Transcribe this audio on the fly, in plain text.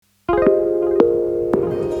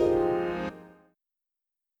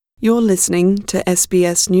You're listening to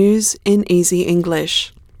SBS News in Easy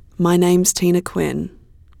English. My name's Tina Quinn.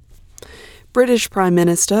 British Prime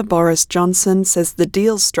Minister Boris Johnson says the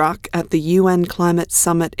deal struck at the UN Climate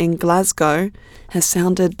Summit in Glasgow has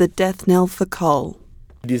sounded the death knell for coal.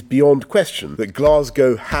 It is beyond question that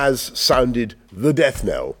Glasgow has sounded the death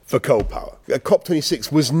knell for coal power.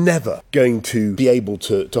 COP26 was never going to be able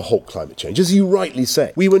to halt climate change. As you rightly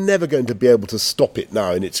say, we were never going to be able to stop it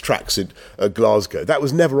now in its tracks at Glasgow. That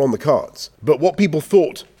was never on the cards. But what people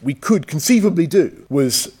thought we could conceivably do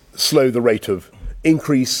was slow the rate of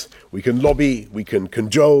increase. We can lobby, we can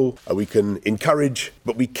cajole, we can encourage,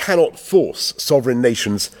 but we cannot force sovereign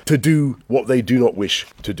nations to do what they do not wish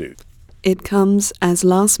to do. It comes as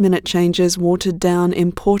last-minute changes watered down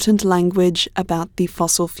important language about the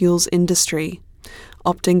fossil fuels industry,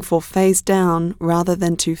 opting for phase down rather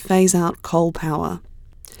than to phase out coal power.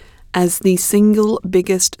 As the single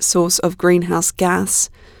biggest source of greenhouse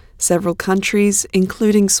gas, several countries,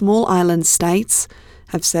 including small island states,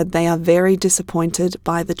 have said they are very disappointed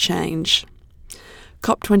by the change.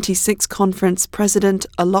 COP26 conference President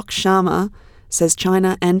Alok Sharma says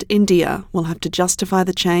China and India will have to justify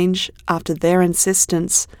the change after their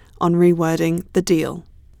insistence on rewording the deal.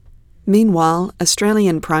 Meanwhile,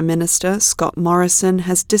 Australian Prime Minister Scott Morrison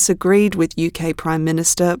has disagreed with UK Prime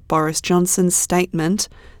Minister Boris Johnson's statement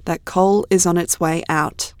that coal is on its way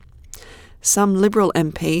out. Some Liberal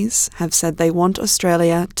MPs have said they want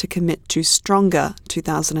Australia to commit to stronger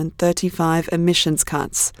 2035 emissions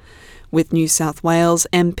cuts, with New South Wales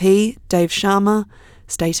MP Dave Sharma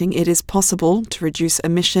stating it is possible to reduce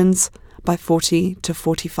emissions by 40 to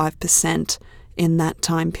 45% in that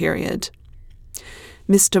time period.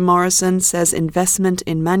 Mr. Morrison says investment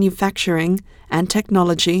in manufacturing and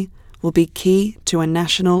technology will be key to a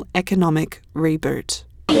national economic reboot.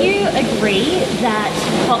 Do you agree that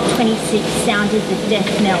COP26 sounded the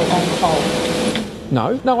death knell on coal?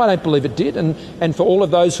 No, I don't believe it did. And for all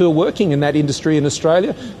of those who are working in that industry in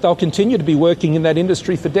Australia, they'll continue to be working in that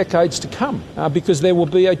industry for decades to come because there will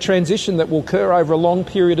be a transition that will occur over a long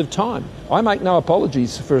period of time. I make no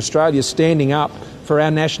apologies for Australia standing up for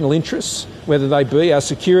our national interests, whether they be our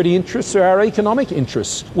security interests or our economic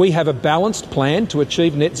interests. We have a balanced plan to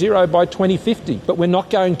achieve net zero by 2050, but we're not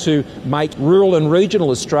going to make rural and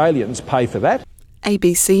regional Australians pay for that.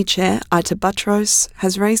 ABC Chair Ita Buttrose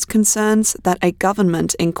has raised concerns that a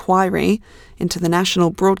government inquiry into the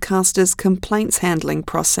national broadcaster's complaints handling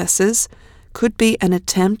processes could be an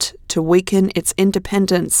attempt to weaken its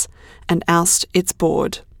independence and oust its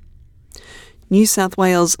board. New South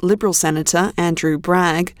Wales Liberal Senator Andrew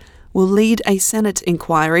Bragg will lead a Senate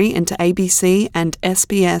inquiry into ABC and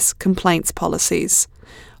SBS complaints policies,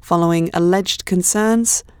 following alleged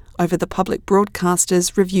concerns over the public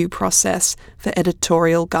broadcaster's review process for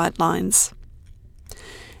editorial guidelines.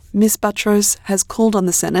 Ms. Buttrose has called on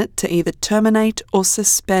the Senate to either terminate or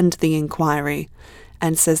suspend the inquiry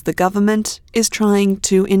and says the government is trying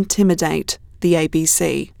to intimidate the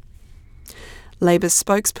ABC. Labor's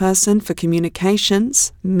spokesperson for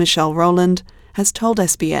communications, Michelle Rowland, has told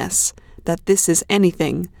SBS that this is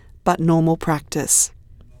anything but normal practice.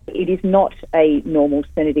 It is not a normal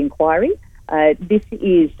Senate inquiry. This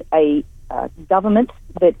is a government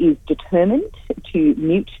that is determined to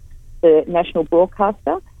mute the national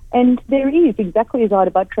broadcaster, and there is, exactly as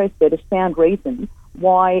Ita Buttrose said, a sound reason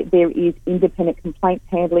why there is independent complaints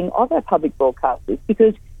handling of our public broadcasters,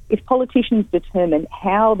 because if politicians determine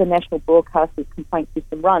how the national broadcaster's complaint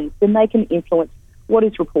system runs, then they can influence what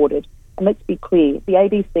is reported. And let's be clear, the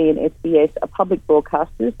ABC and SBS are public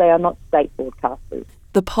broadcasters, they are not state broadcasters.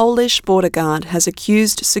 The Polish border guard has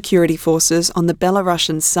accused security forces on the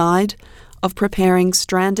Belarusian side of preparing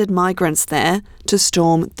stranded migrants there to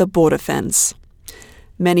storm the border fence.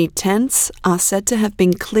 Many tents are said to have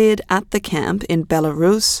been cleared at the camp in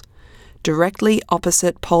Belarus, directly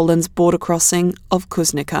opposite Poland's border crossing of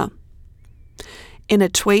Kuznica. In a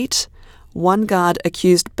tweet, one guard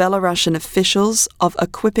accused Belarusian officials of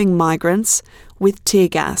equipping migrants with tear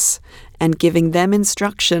gas and giving them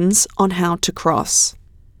instructions on how to cross.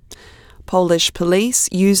 Polish police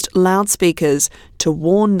used loudspeakers to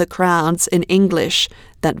warn the crowds in English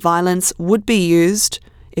that violence would be used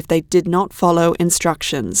if they did not follow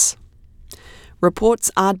instructions.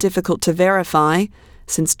 Reports are difficult to verify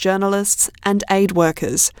since journalists and aid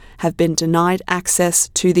workers have been denied access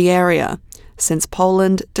to the area since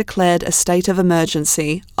Poland declared a state of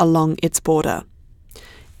emergency along its border.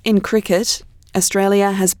 In cricket,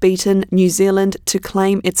 Australia has beaten New Zealand to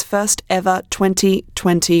claim its first ever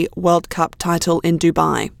 2020 World Cup title in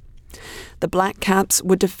Dubai. The Black Caps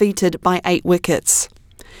were defeated by 8 wickets.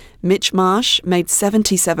 Mitch Marsh made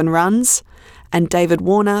 77 runs, and David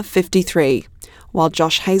Warner 53, while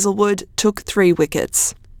Josh Hazlewood took 3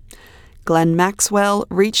 wickets. Glenn Maxwell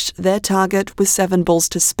reached their target with 7 balls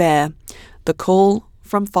to spare. The call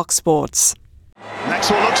from Fox Sports.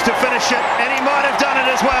 Maxwell looks to finish it, and he might have done it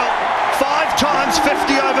as well. 5 times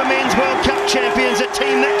 50 over men's World Cup champions, a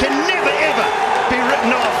team that can never ever be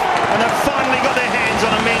written off, and they've finally got their hands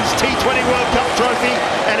on a men's T20 World Cup trophy,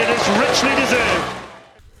 and it is richly deserved.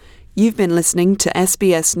 You've been listening to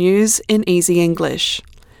SBS News in Easy English.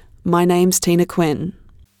 My name's Tina Quinn.